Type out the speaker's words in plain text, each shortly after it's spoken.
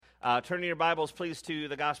Turning your Bibles, please, to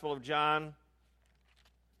the Gospel of John,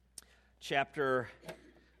 chapter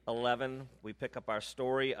 11. We pick up our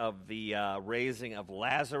story of the raising of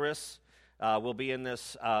Lazarus. We'll be in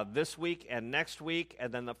this week and next week,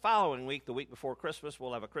 and then the following week, the week before Christmas,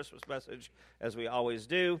 we'll have a Christmas message, as we always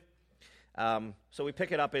do. So we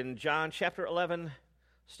pick it up in John chapter 11,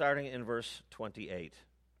 starting in verse 28.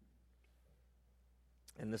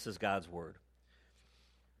 And this is God's word.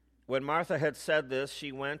 When Martha had said this,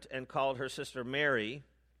 she went and called her sister Mary,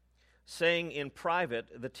 saying in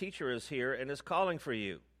private, "The teacher is here and is calling for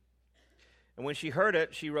you." And when she heard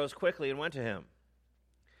it, she rose quickly and went to him.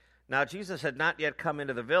 Now Jesus had not yet come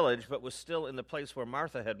into the village, but was still in the place where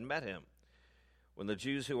Martha had met him. When the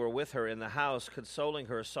Jews who were with her in the house, consoling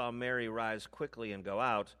her, saw Mary rise quickly and go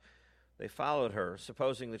out, they followed her,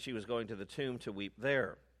 supposing that she was going to the tomb to weep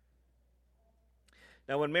there.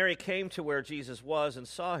 Now when Mary came to where Jesus was and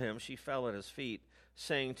saw him, she fell at his feet,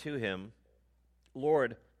 saying to him,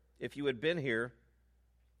 "Lord, if you had been here,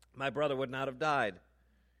 my brother would not have died."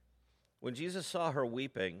 When Jesus saw her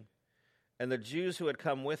weeping, and the Jews who had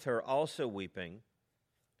come with her also weeping,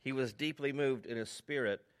 he was deeply moved in his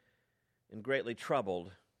spirit and greatly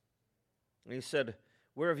troubled. And he said,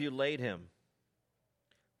 "Where have you laid him?"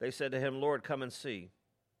 They said to him, "Lord, come and see."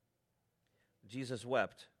 Jesus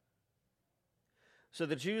wept. So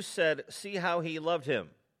the Jews said, "See how he loved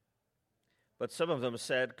him." But some of them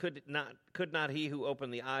said, Could not he who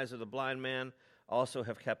opened the eyes of the blind man also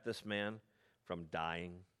have kept this man from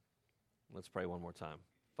dying?" Let's pray one more time.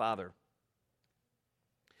 Father,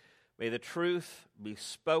 may the truth be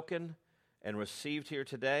spoken and received here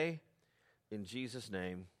today. In Jesus'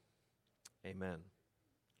 name, amen.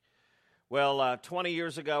 Well, 20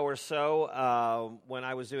 years ago or so, when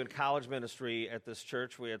I was doing college ministry at this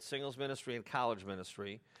church, we had singles ministry and college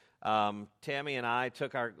ministry. Tammy and I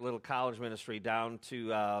took our little college ministry down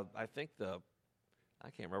to, I can't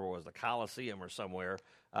remember, it was the Coliseum or somewhere,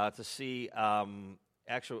 to see,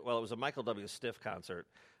 it was a Michael W. Stiff concert,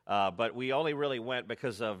 but we only really went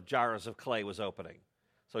because of Jars of Clay was opening.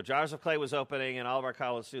 So Jars of Clay was opening, and all of our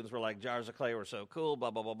college students were like, Jars of Clay were so cool,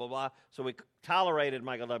 blah, blah, blah, blah, blah. So we tolerated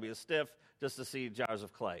Michael W. Stiff just to see Jars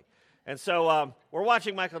of Clay. And so we're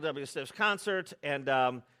watching Michael W. Stiff's concert, and,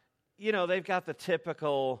 they've got the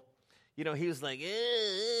typical, he's like,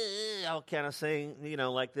 all kind of saying,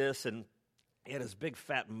 like this, and he had his big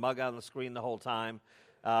fat mug on the screen the whole time.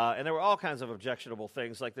 And there were all kinds of objectionable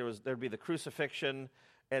things, like there'd be the crucifixion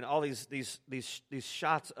and all these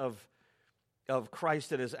shots of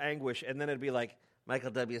Christ and his anguish, and then it'd be like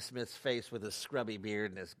Michael W. Smith's face with his scrubby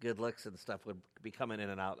beard and his good looks and stuff would be coming in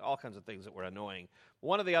and out, all kinds of things that were annoying.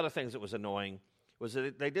 One of the other things that was annoying was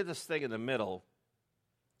that they did this thing in the middle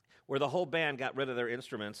where the whole band got rid of their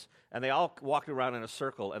instruments, and they all walked around in a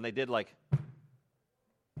circle, and they did like...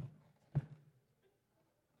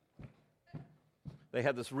 They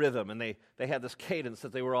had this rhythm, and they had this cadence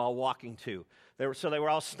that they were all walking to. They were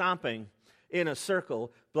all stomping in a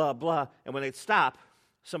circle, blah, blah, and when they'd stop,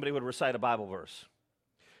 somebody would recite a Bible verse.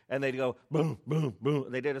 And they'd go, boom, boom, boom.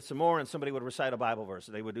 And they did it some more, and somebody would recite a Bible verse.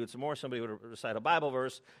 And they would do it some more, somebody would recite a Bible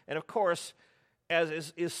verse. And of course,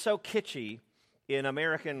 as is so kitschy in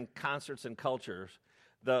American concerts and cultures,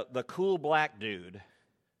 the cool black dude,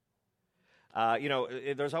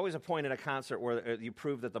 there's always a point in a concert where you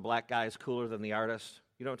prove that the black guy is cooler than the artist.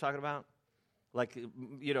 You know what I'm talking about? Like,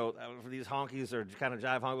 these honkies are kind of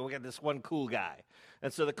jive honkies. We got this one cool guy.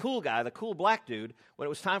 And so the cool guy, the cool black dude, when it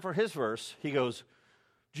was time for his verse, he goes,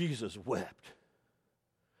 "Jesus wept."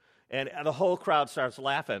 And the whole crowd starts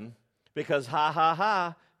laughing because, ha, ha,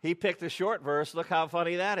 ha, he picked the short verse. Look how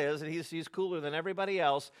funny that is. And he's cooler than everybody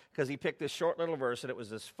else because he picked this short little verse, and it was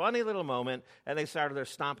this funny little moment, and they started their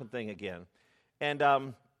stomping thing again.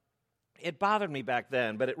 And it bothered me back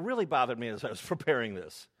then, but it really bothered me as I was preparing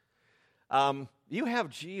this. You have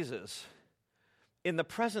Jesus in the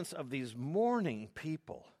presence of these mourning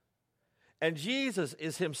people, and Jesus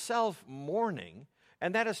is himself mourning,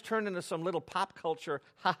 and that has turned into some little pop culture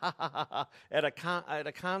ha ha ha ha ha at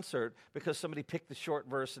a concert because somebody picked the short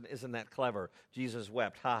verse, and isn't that clever? Jesus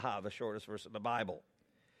wept, ha ha, the shortest verse in the Bible.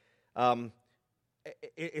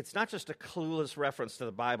 It's not just a clueless reference to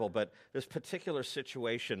the Bible, but this particular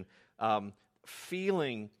situation,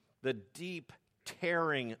 feeling the deep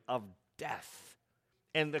tearing of death,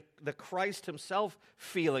 and the Christ himself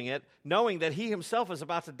feeling it, knowing that he himself is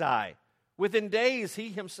about to die. Within days, he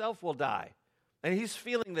himself will die. And he's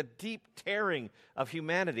feeling the deep tearing of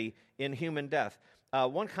humanity in human death.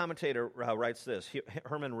 One commentator writes this,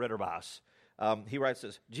 Herman Ritterboss. He writes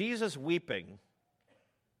this: Jesus weeping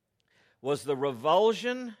was the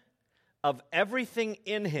revulsion of everything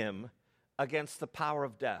in him against the power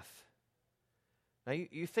of death. Now,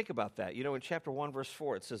 you think about that. You know, in chapter 1, verse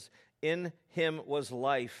 4, it says, in him was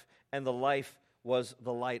life, and the life was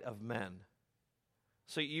the light of men.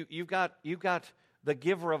 So you've got the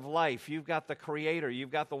giver of life. You've got the creator.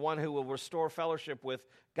 You've got the one who will restore fellowship with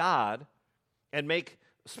God and make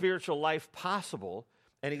spiritual life possible.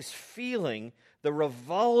 And he's feeling the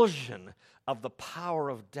revulsion of the power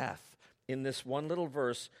of death. In this one little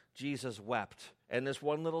verse, Jesus wept. And this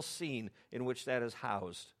one little scene in which that is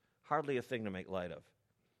housed. Hardly a thing to make light of.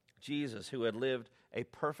 Jesus, who had lived a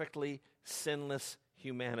perfectly sinless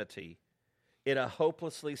humanity in a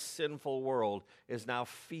hopelessly sinful world, is now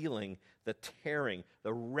feeling the tearing,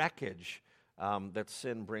 the wreckage that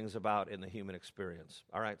sin brings about in the human experience.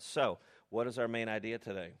 All right, so what is our main idea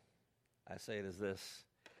today? I say it is this: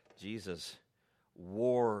 Jesus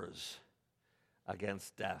wars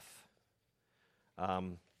against death.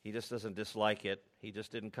 He just doesn't dislike it. He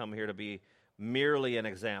just didn't come here to be merely an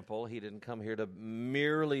example. He didn't come here to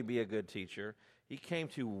merely be a good teacher. He came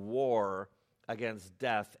to war against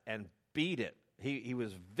death and beat it. He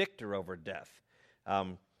was victor over death.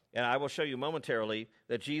 And I will show you momentarily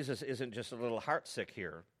that Jesus isn't just a little heartsick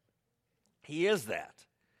here. He is that.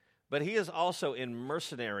 But he is also in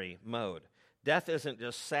mercenary mode. Death isn't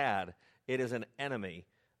just sad. It is an enemy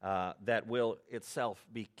that will itself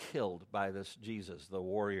be killed by this Jesus, the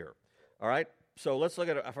warrior. All right? So let's look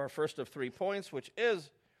at our first of 3 points, which is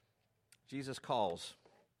Jesus calls.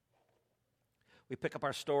 We pick up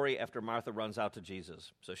our story after Martha runs out to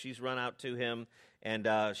Jesus. So she's run out to him, and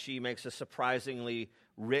she makes a surprisingly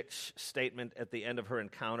rich statement at the end of her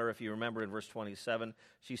encounter. If you remember in verse 27,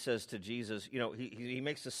 she says to Jesus, you know, he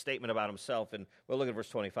makes a statement about himself, and we'll look at verse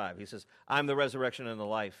 25. He says, I'm the resurrection and the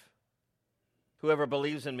life. Whoever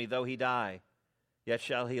believes in me, though he die, yet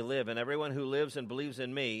shall he live. And everyone who lives and believes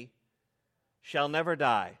in me shall never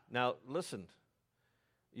die. Now, listen,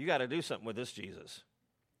 you got to do something with this Jesus.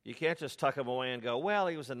 You can't just tuck him away and go, well,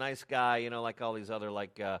 he was a nice guy, you know, like all these other,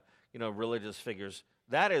 religious figures.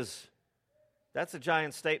 That's a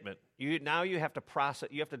giant statement. Now you have to process,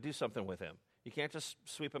 you have to do something with him. You can't just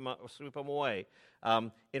sweep him away.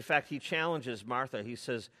 In fact, he challenges Martha. He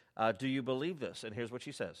says, do you believe this? And here's what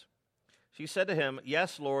she says. She said to him,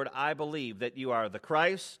 yes, Lord, I believe that you are the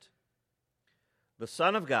Christ, the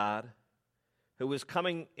Son of God, who is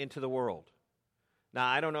coming into the world. Now,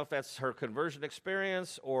 I don't know if that's her conversion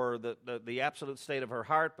experience or the absolute state of her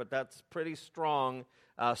heart, but that's pretty strong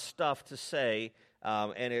stuff to say,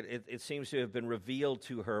 and it seems to have been revealed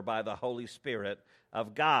to her by the Holy Spirit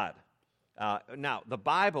of God. Now, the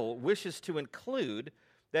Bible wishes to include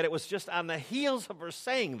that it was just on the heels of her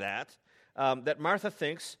saying that Martha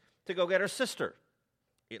thinks to go get her sister.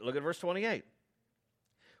 Look at verse 28.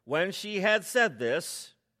 When she had said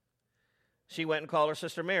this, she went and called her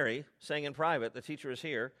sister Mary, saying in private, the teacher is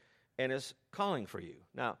here and is calling for you.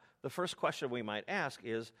 Now, the first question we might ask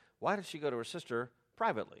is, why did she go to her sister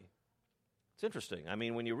privately? It's interesting. I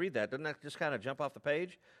mean, when you read that, doesn't that just kind of jump off the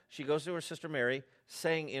page? She goes to her sister Mary,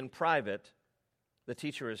 saying in private, the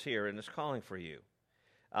teacher is here and is calling for you.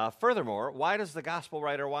 Furthermore, why does the gospel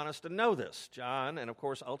writer want us to know this? John, and of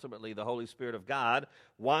course, ultimately, the Holy Spirit of God,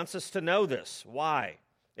 wants us to know this. Why?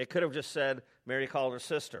 It could have just said, Mary called her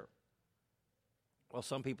sister. Well,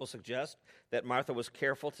 some people suggest that Martha was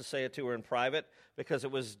careful to say it to her in private because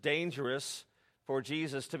it was dangerous for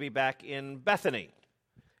Jesus to be back in Bethany.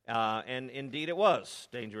 And indeed it was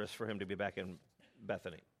dangerous for him to be back in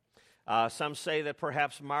Bethany. Some say that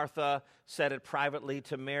perhaps Martha said it privately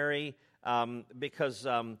to Mary because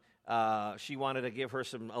she wanted to give her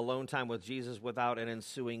some alone time with Jesus without an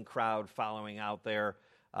ensuing crowd following out there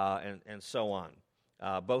and so on.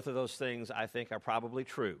 Both of those things, I think, are probably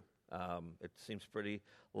true. It seems pretty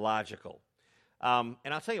logical. And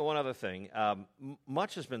I'll tell you one other thing.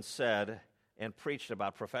 Much has been said and preached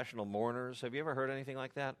about professional mourners. Have you ever heard anything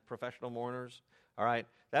like that? Professional mourners? All right.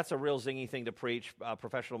 That's a real zingy thing to preach,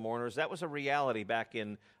 professional mourners. That was a reality back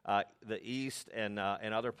in the East and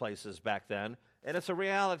other places back then. And it's a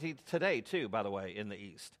reality today, too, by the way, in the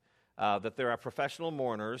East, that there are professional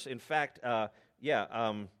mourners. In fact, in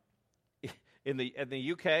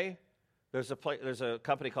the UK, there's a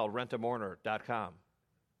company called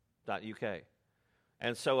rentamourner.com.uk.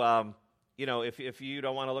 And so, if you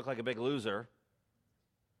don't want to look like a big loser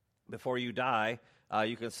before you die,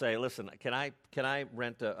 you can say, listen, can I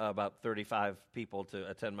rent about 35 people to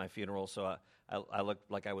attend my funeral so I look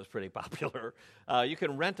like I was pretty popular? You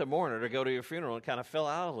can rent a mourner to go to your funeral and kind of fill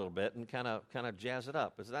out a little bit and kind of jazz it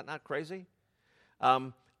up. Is that not crazy?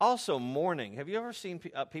 Also, mourning. Have you ever seen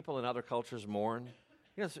people in other cultures mourn?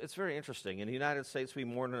 It's very interesting. In the United States, we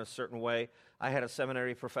mourn in a certain way. I had a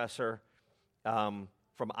seminary professor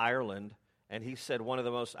from Ireland, and he said one of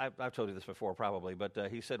the most, I've told you this before probably, but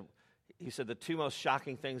he said the two most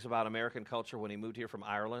shocking things about American culture when he moved here from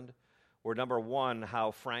Ireland were, number one,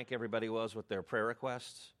 how frank everybody was with their prayer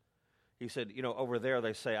requests. He said, over there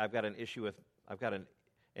they say, I've got an issue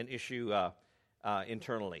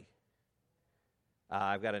internally.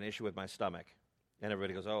 I've got an issue with my stomach. And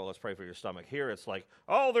everybody goes, oh, let's pray for your stomach. Here it's like,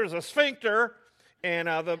 oh, there's a sphincter, and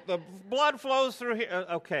the blood flows through here.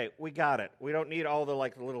 Okay, we got it. We don't need all the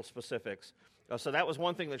little specifics. So that was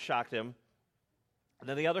one thing that shocked him. And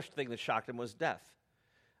then the other thing that shocked him was death.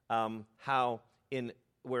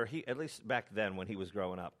 Where he, at least back then when he was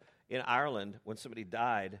growing up, in Ireland, when somebody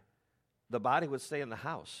died, the body would stay in the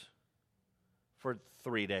house for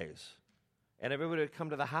 3 days. And everybody would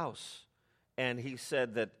come to the house. And he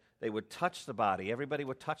said that they would touch the body. Everybody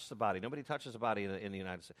would touch the body. Nobody touches the body in the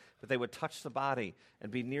United States. But they would touch the body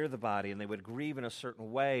and be near the body, and they would grieve in a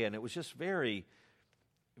certain way. And it was just very,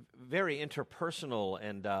 very interpersonal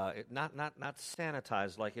and not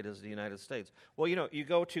sanitized like it is in the United States. Well, you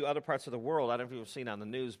go to other parts of the world. I don't know if you've seen on the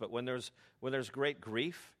news, but when there's great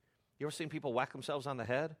grief, you ever seen people whack themselves on the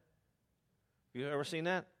head? You ever seen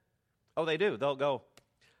that? Oh, they do. They'll go,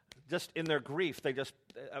 just in their grief,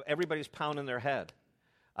 everybody's pounding their head.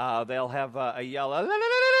 They'll have a yell. La, la, la, la,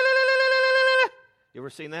 la, la. You ever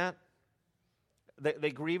seen that?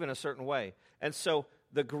 They grieve in a certain way. And so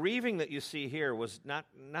the grieving that you see here was not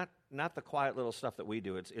the quiet little stuff that we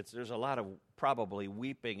do. There's a lot of probably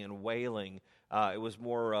weeping and wailing. It was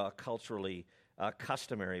more culturally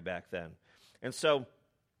customary back then. And so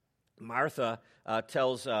Martha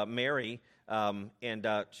tells Mary, and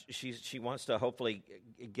she wants to hopefully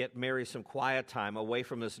get Mary some quiet time away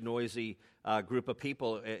from this noisy group of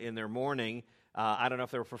people in their mourning. I don't know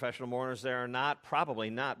if there were professional mourners there or not. Probably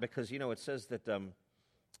not, because it says that.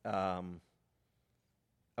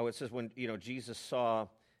 It says when Jesus saw.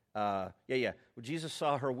 When Jesus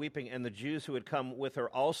saw her weeping, and the Jews who had come with her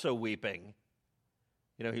also weeping.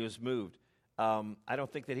 He was moved. I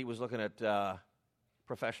don't think that he was looking at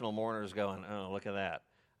professional mourners going, "Oh, look at that."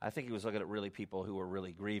 I think he was looking at really people who were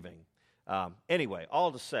really grieving. Anyway,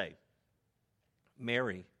 all to say,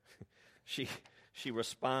 Mary, she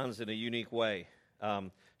responds in a unique way.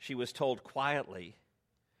 She was told quietly,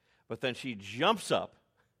 but then she jumps up,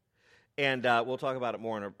 and we'll talk about it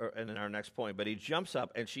more in our next point, but he jumps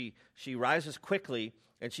up, and she rises quickly,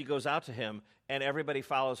 and she goes out to him, and everybody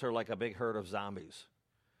follows her like a big herd of zombies.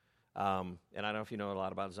 And I don't know if you know a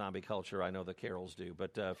lot about zombie culture. I know the Carols do.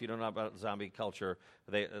 But if you don't know about zombie culture,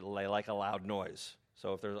 they like a loud noise.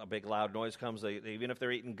 So if there's a big loud noise comes, even if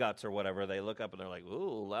they're eating guts or whatever, they look up and they're like,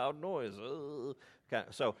 ooh, loud noise. Ooh. Okay.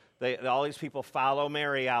 So all these people follow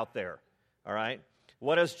Mary out there. All right?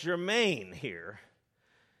 What is germane here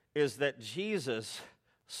is that Jesus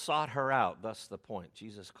sought her out. Thus the point.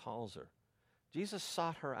 Jesus calls her. Jesus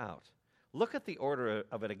sought her out. Look at the order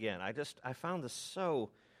of it again. I found this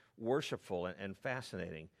so worshipful and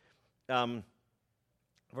fascinating.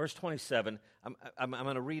 Verse 27, I'm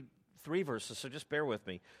going to read 3 verses, so just bear with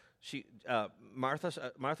me.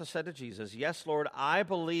 Martha said to Jesus, "Yes, Lord, I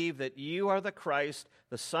believe that you are the Christ,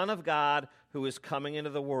 the Son of God, who is coming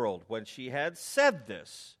into the world." When she had said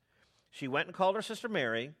this, she went and called her sister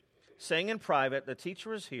Mary, saying in private, "The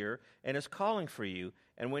teacher is here and is calling for you."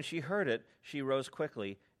 And when she heard it, she rose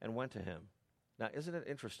quickly and went to him. Now, isn't it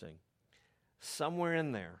interesting? Somewhere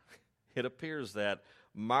in there, it appears that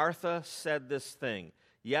Martha said this thing,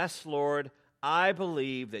 "Yes, Lord, I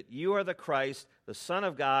believe that you are the Christ, the Son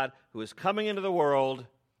of God, who is coming into the world."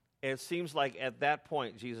 And it seems like at that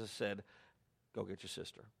point, Jesus said, "Go get your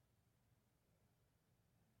sister."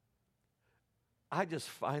 I just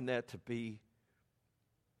find that to be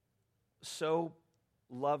so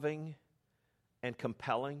loving and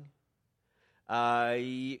compelling.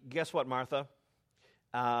 Guess what, Martha?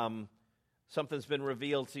 Something's been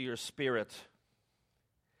revealed to your spirit.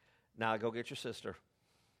 Now go get your sister,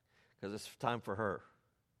 because it's time for her.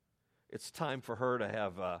 It's time for her to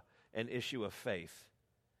have an issue of faith.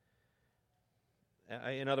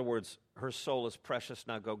 In other words, her soul is precious.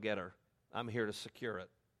 Now go get her. I'm here to secure it.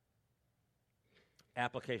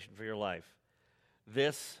 Application for your life.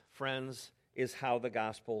 This, friends, is how the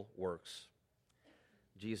gospel works.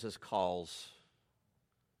 Jesus calls.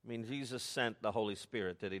 I mean, Jesus sent the Holy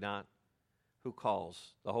Spirit, did he not? Who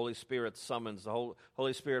calls? The Holy Spirit summons. The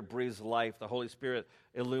Holy Spirit breathes life. The Holy Spirit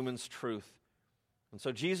illumines truth. And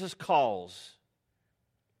so Jesus calls.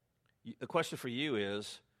 The question for you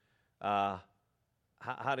is, how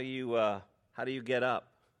do you get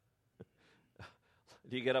up?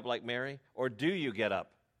 Do you get up like Mary? Or do you get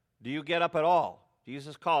up? Do you get up at all?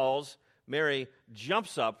 Jesus calls. Mary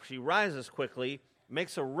jumps up, she rises quickly,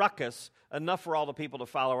 makes a ruckus, enough for all the people to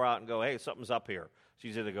follow her out and go, hey, something's up here.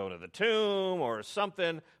 She's either going to the tomb or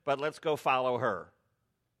something, but let's go follow her.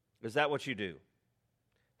 Is that what you do?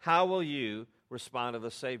 How will you respond to the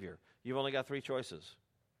Savior? You've only got three choices.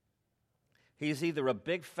 He's either a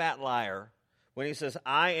big fat liar when he says,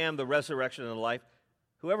 I am the resurrection and the life.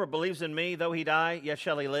 Whoever believes in me, though he die, yet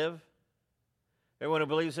shall he live. Everyone who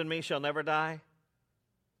believes in me shall never die.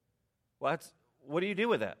 What do you do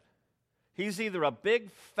with that? He's either a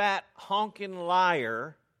big fat honking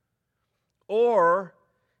liar, or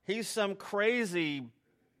he's some crazy,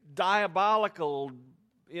 diabolical,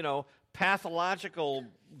 pathological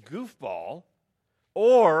goofball,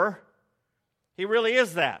 or he really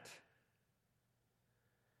is that.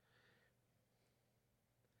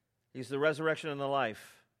 He's the resurrection and the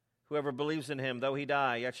life. Whoever believes in him, though he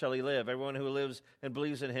die, yet shall he live. Everyone who lives and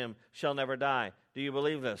believes in him shall never die. Do you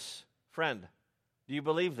believe this? Friend, do you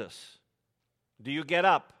believe this? Do you get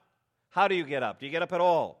up? How do you get up? Do you get up at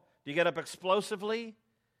all? Do you get up explosively?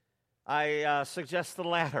 I suggest the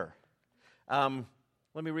latter.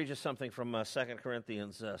 Let me read you something from 2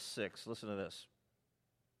 Corinthians 6. Listen to this.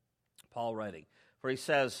 Paul writing. For he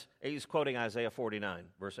says, he's quoting Isaiah 49,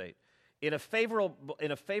 verse 8. In a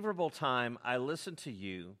favorable time I listened to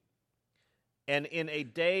you, and in a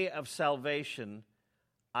day of salvation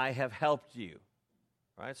I have helped you.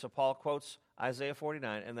 All right, so Paul quotes Isaiah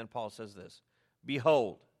 49, and then Paul says this.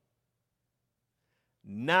 Behold,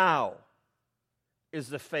 now is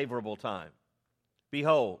the favorable time.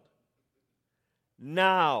 Behold,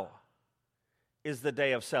 now is the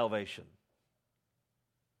day of salvation.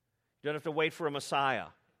 You don't have to wait for a Messiah.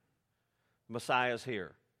 Messiah's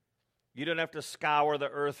here. You don't have to scour the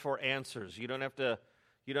earth for answers. You don't have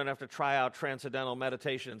to try out transcendental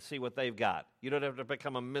meditation and see what they've got. You don't have to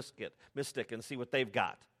become a mystic and see what they've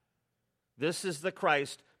got. This is the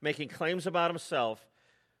Christ making claims about himself.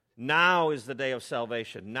 Now is the day of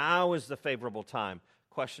salvation. Now is the favorable time.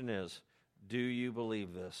 Question is, do you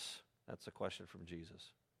believe this? That's a question from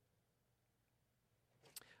Jesus.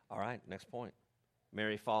 All right, next point.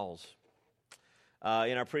 Mary falls.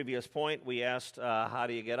 In our previous point, we asked, how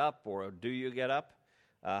do you get up, or do you get up?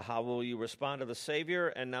 How will you respond to the Savior?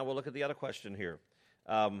 And now we'll look at the other question here.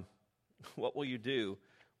 What will you do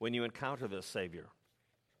when you encounter this Savior?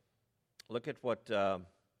 Look at what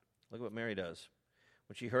Mary does.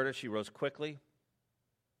 When she heard it, she rose quickly,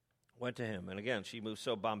 went to him. And again, she moved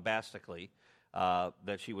so bombastically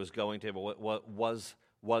that she was going to him, what was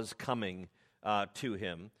coming to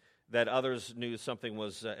him, that others knew something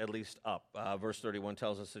was at least up. Verse 31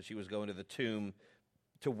 tells us that she was going to the tomb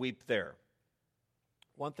to weep there.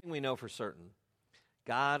 One thing we know for certain,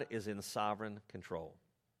 God is in sovereign control.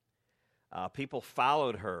 People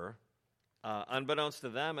followed her, unbeknownst to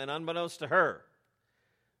them and unbeknownst to her,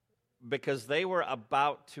 because they were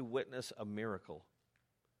about to witness a miracle.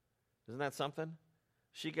 Isn't that something?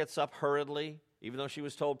 She gets up hurriedly. Even though she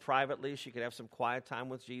was told privately she could have some quiet time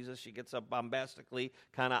with Jesus, she gets up bombastically,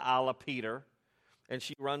 kind of a la Peter, and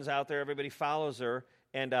she runs out there. Everybody follows her,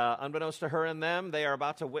 and unbeknownst to her and them, they are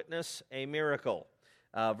about to witness a miracle.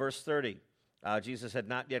 Verse 30, Jesus had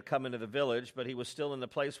not yet come into the village, but he was still in the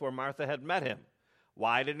place where Martha had met him.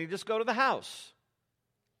 Why didn't he just go to the house?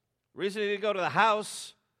 The reason he didn't go to the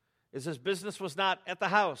house is his business was not at the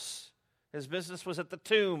house. His business was at the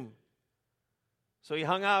tomb. So he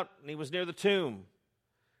hung out, and he was near the tomb.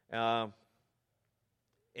 And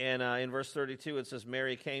in verse 32, it says,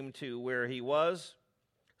 Mary came to where he was,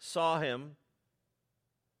 saw him.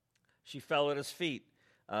 She fell at his feet,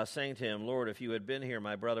 saying to him, Lord, if you had been here,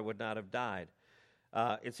 my brother would not have died.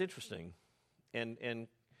 It's interesting, and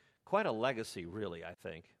quite a legacy, really, I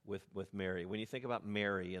think, with Mary. When you think about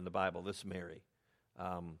Mary in the Bible, this Mary,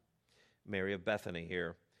 Mary of Bethany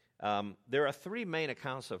here, there are three main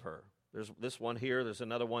accounts of her. There's this one here. There's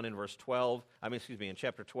another one in in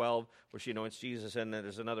chapter 12, where she anoints Jesus, and then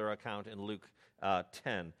there's another account in Luke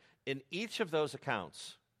 10. In each of those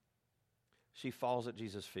accounts, she falls at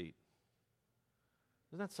Jesus' feet.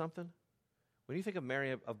 Isn't that something? When you think of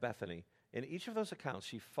Mary of Bethany, in each of those accounts,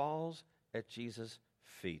 she falls at Jesus'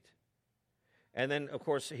 feet. And then, of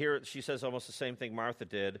course, here she says almost the same thing Martha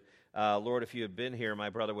did. Lord, if you had been here, my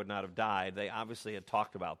brother would not have died. They obviously had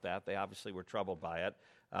talked about that. They obviously were troubled by it.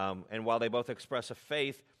 And while they both express a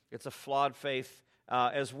faith, it's a flawed faith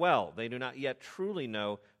as well. They do not yet truly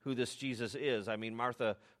know who this Jesus is. I mean,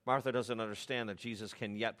 Martha doesn't understand that Jesus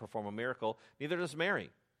can yet perform a miracle. Neither does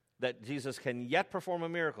Mary, that Jesus can yet perform a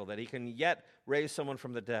miracle, that he can yet raise someone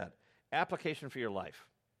from the dead. Application for your life.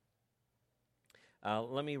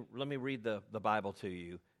 Let me read the Bible to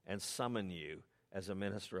you and summon you as a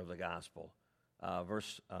minister of the gospel.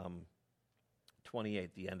 Verse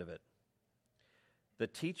 28, the end of it. The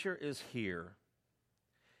teacher is here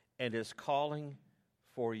and is calling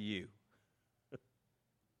for you.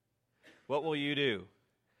 What will you do?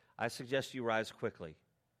 I suggest you rise quickly.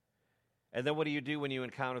 And then what do you do when you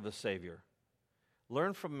encounter the Savior?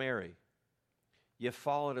 Learn from Mary. You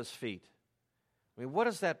fall at his feet. I mean, what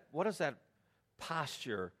does that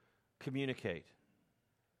posture communicate?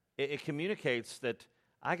 It communicates that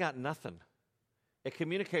I got nothing. It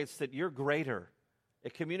communicates that you're greater.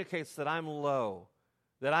 It communicates that I'm low,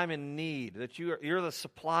 that I'm in need, that you're the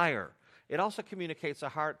supplier. It also communicates a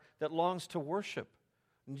heart that longs to worship.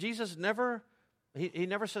 And Jesus never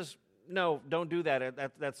says, no, don't do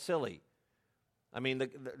that. That's silly. I mean,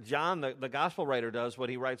 John, the gospel writer, does when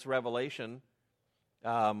he writes Revelation.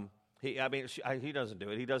 He doesn't do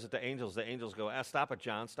it. He does it to angels. The angels go, stop it,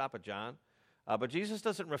 John, stop it, John. But Jesus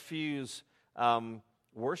doesn't refuse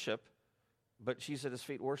worship, but she's at his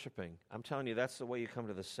feet worshiping. I'm telling you, that's the way you come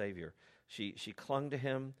to the Savior. She clung to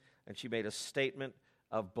him, and she made a statement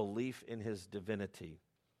of belief in his divinity.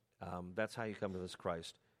 That's how you come to this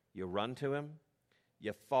Christ. You run to him,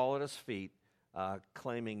 you fall at his feet,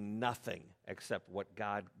 claiming nothing except what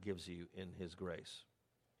God gives you in his grace.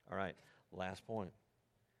 All right, last point.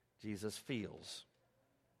 Jesus feels.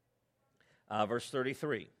 Verse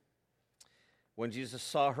 33. When Jesus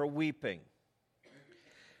saw her weeping,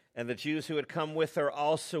 and the Jews who had come with her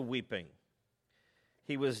also weeping,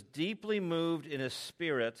 he was deeply moved in his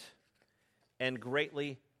spirit and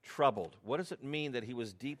greatly troubled. What does it mean that he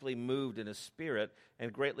was deeply moved in his spirit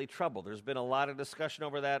and greatly troubled? There's been a lot of discussion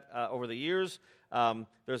over that over the years.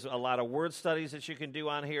 There's a lot of word studies that you can do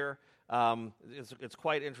on here. It's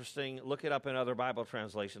quite interesting. Look it up in other Bible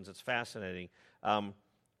translations. It's fascinating.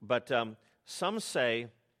 But some say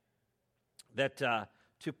that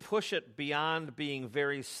to push it beyond being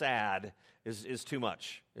very sad is too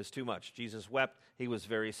much. Is too much. Jesus wept. He was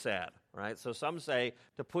very sad. Right? So some say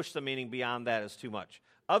to push the meaning beyond that is too much.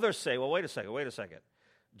 Others say, well, wait a second.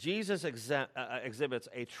 Jesus exhibits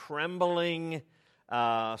a trembling,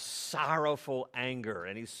 sorrowful anger,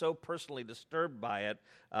 and he's so personally disturbed by it,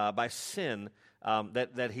 by sin,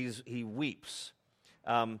 that he weeps.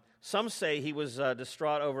 Some say he was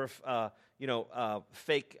distraught over,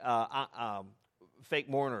 fake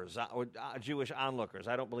mourners, Jewish onlookers.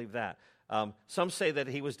 I don't believe that. Some say that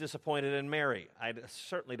he was disappointed in Mary. I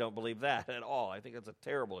certainly don't believe that at all. I think that's a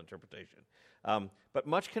terrible interpretation. But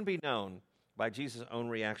much can be known by Jesus' own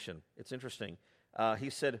reaction. It's interesting. He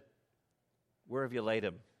said, "Where have you laid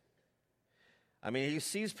him?" I mean, he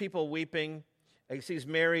sees people weeping. He sees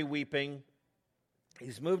Mary weeping.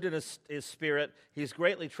 He's moved in his spirit. He's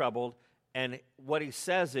greatly troubled. And what he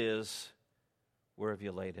says is, "Where have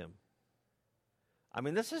you laid him?" I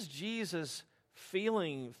mean, this is Jesus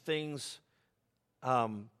feeling things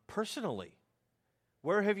personally.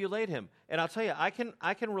 Where have you laid him? And I'll tell you, I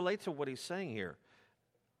can relate to what he's saying here.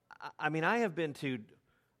 I mean, I have been to,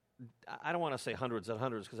 I don't want to say hundreds and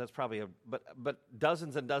hundreds because that's probably but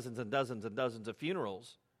dozens and dozens and dozens and dozens of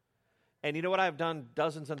funerals. And you know what I've done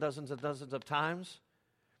dozens and dozens and dozens of times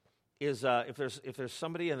is if there's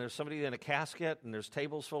somebody and there's somebody in a casket and there's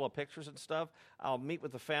tables full of pictures and stuff, I'll meet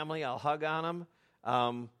with the family, I'll hug on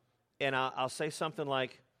them, and I'll say something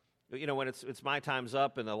like, when it's my time's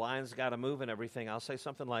up and the line's got to move and everything, I'll say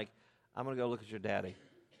something like, "I'm going to go look at your daddy." Did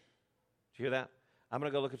you hear that? "I'm going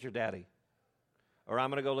to go look at your daddy." Or "I'm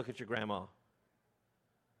going to go look at your grandma."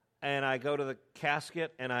 And I go to the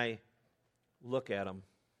casket and I look at them.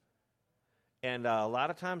 And a lot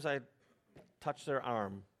of times I touch their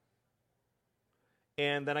arm.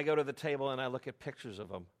 And then I go to the table and I look at pictures of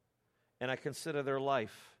them. And I consider their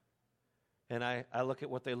life. And I look at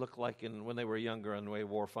what they looked like when they were younger and they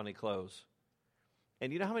wore funny clothes.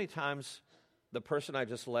 And you know how many times the person I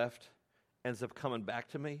just left ends up coming back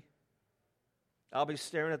to me? I'll be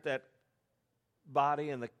staring at that body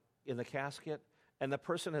in the casket, and the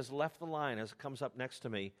person has left the line as it comes up next to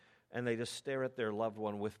me, and they just stare at their loved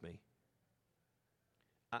one with me.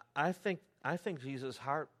 I think Jesus'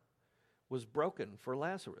 heart was broken for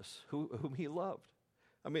Lazarus, whom he loved.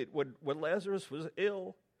 I mean, when Lazarus was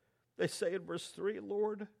ill, they say in verse 3,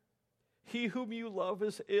 "Lord, he whom you love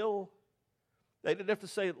is ill." They didn't have to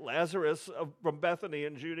say Lazarus from Bethany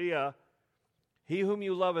in Judea. "He whom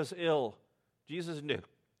you love is ill." Jesus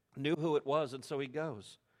knew who it was, and so he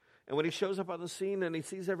goes. And when he shows up on the scene and he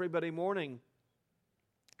sees everybody mourning,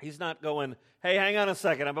 he's not going, "Hey, hang on a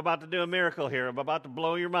second, I'm about to do a miracle here. I'm about to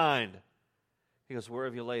blow your mind." He goes, "Where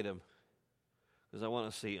have you laid him?" Because I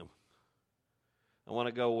want to see him. I want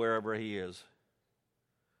to go wherever he is.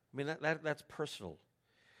 I mean, that's personal.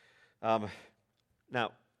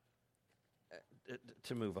 Now,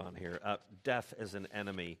 to move on here, death as an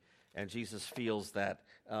enemy, and Jesus feels that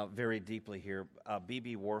very deeply here.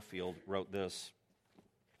 B.B. Warfield wrote this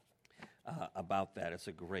about that. It's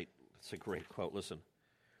a great quote. Listen.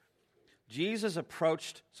 Jesus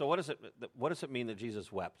approached. So what does it mean that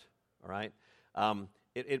Jesus wept? All right.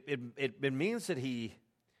 It means that he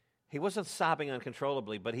wasn't sobbing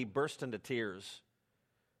uncontrollably, but he burst into tears.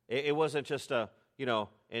 It wasn't just the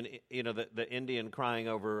Indian crying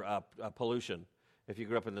over pollution. If you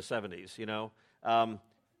grew up in the 70s,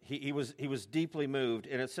 he was deeply moved,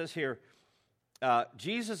 and it says here,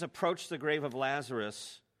 Jesus approached the grave of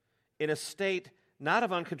Lazarus in a state not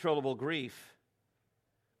of uncontrollable grief,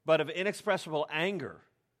 but of inexpressible anger.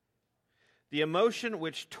 The emotion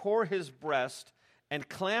which tore his breast and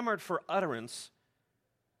clamored for utterance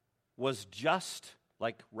was just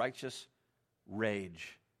like righteous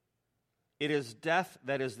rage. It is death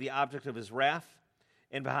that is the object of his wrath,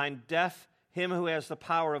 and behind death, him who has the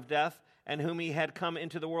power of death, and whom he had come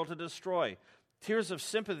into the world to destroy. Tears of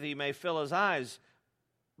sympathy may fill his eyes,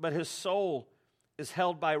 but his soul is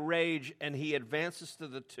held by rage, and he advances to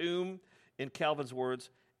the tomb, in Calvin's words,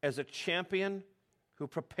 as a champion who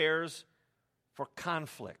prepares for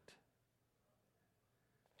conflict.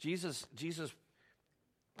 Jesus,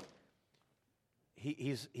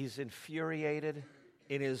 he's infuriated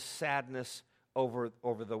in his sadness over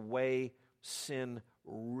the way sin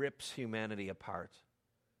rips humanity apart.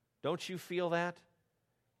 Don't you feel that?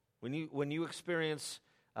 When you experience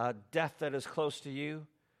death that is close to you,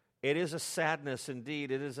 it is a sadness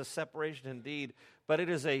indeed. It is a separation indeed. But it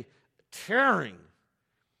is a tearing.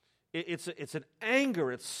 It's an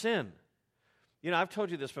anger. It's sin. I've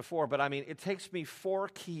told you this before, but it takes me 4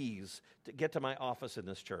 keys to get to my office in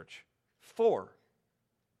this church. 4.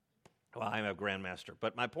 Well, I'm a grandmaster,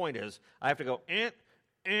 but my point is, I have to go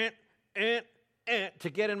to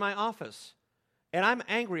get in my office. And I'm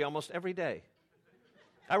angry almost every day.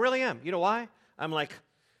 I really am. You know why? I'm like,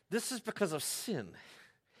 this is because of sin.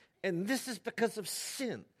 And this is because of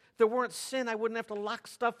sin. If there weren't sin, I wouldn't have to lock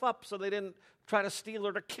stuff up so they didn't try to steal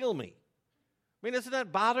or to kill me. Doesn't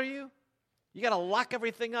that bother you? You got to lock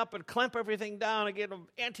everything up and clamp everything down and get an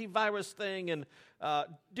antivirus thing and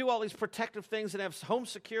do all these protective things and have home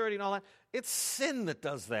security and all that. It's sin that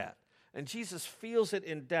does that. And Jesus feels it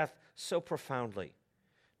in death so profoundly.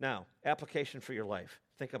 Now, application for your life.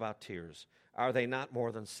 Think about tears. Are they not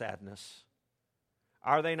more than sadness?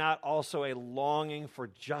 Are they not also a longing for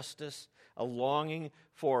justice, a longing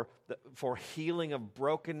for healing of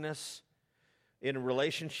brokenness in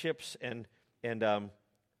relationships and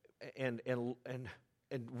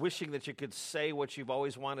wishing that you could say what you've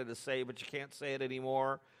always wanted to say, but you can't say it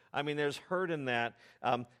anymore? There's hurt in that.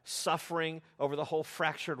 Suffering over the whole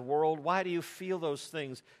fractured world. Why do you feel those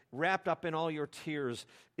things? Wrapped up in all your tears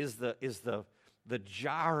is the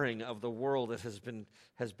jarring of the world that has been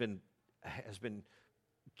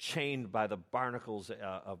chained by the barnacles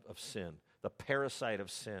of sin, the parasite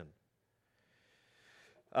of sin.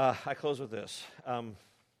 I close with this.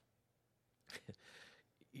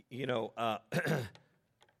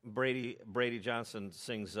 Brady Johnson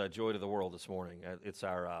sings "Joy to the World" this morning. It's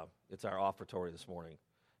our offertory this morning.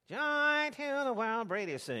 Joy to the world,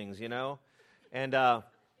 Brady sings, And,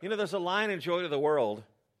 there's a line in Joy to the World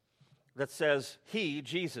that says, He,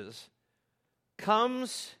 Jesus,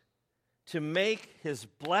 comes to make his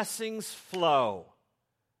blessings flow.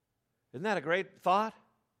 Isn't that a great thought?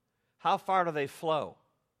 How far do they flow?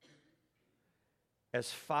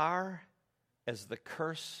 As far as the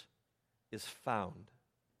curse is found.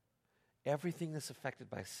 Everything that's affected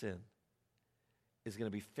by sin is going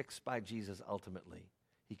to be fixed by Jesus ultimately.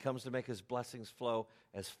 He comes to make his blessings flow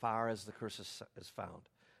as far as the curse is found.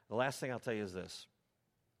 The last thing I'll tell you is this.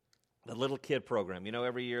 The little kid program.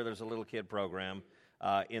 Every year there's a little kid program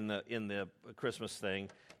in the Christmas thing.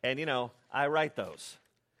 And, I write those.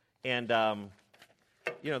 And,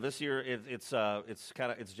 this year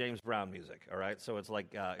it's James Brown music, all right? So it's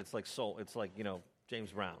like soul. It's like,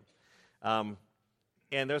 James Brown.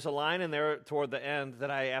 And there's a line in there toward the end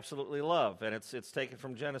that I absolutely love, and it's taken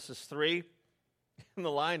from Genesis 3. And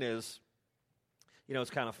the line is, it's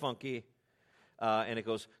kind of funky, and it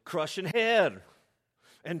goes, crush an head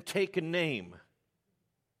and take a name.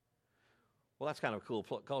 Well, that's kind of a cool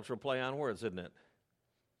cultural play on words, isn't it?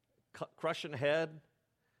 Crush an head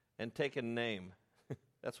and take a name.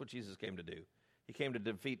 That's what Jesus came to do. He came to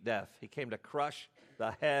defeat death. He came to crush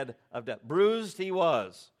the head of death. Bruised he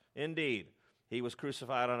was, indeed. He was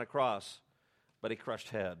crucified on a cross, but he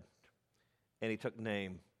crushed head. And he took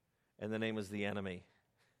name, and the name is the enemy.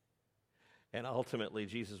 And ultimately,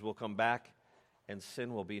 Jesus will come back, and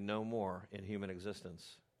sin will be no more in human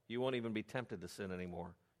existence. You won't even be tempted to sin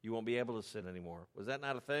anymore. You won't be able to sin anymore. Was that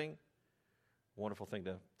not a thing? Wonderful thing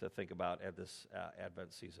to think about at this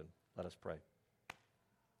Advent season. Let us pray.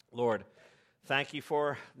 Lord, thank you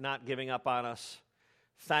for not giving up on us.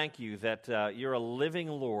 Thank you that you're a living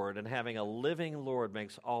Lord, and having a living Lord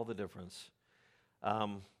makes all the difference.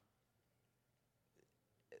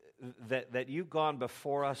 That you've gone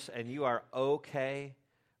before us and you are okay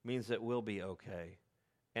means that we'll be okay.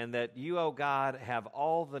 And that you, oh God, have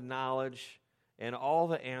all the knowledge and all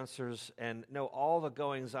the answers and know all the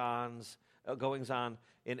goings on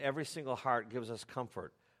in every single heart gives us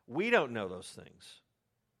comfort. We don't know those things,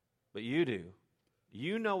 but you do.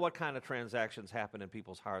 You know what kind of transactions happen in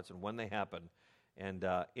people's hearts and when they happen. And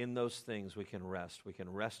in those things we can rest. We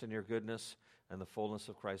can rest in your goodness and the fullness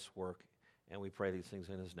of Christ's work. And we pray these things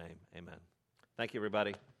in his name. Amen. Thank you,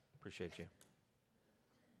 everybody. Appreciate you.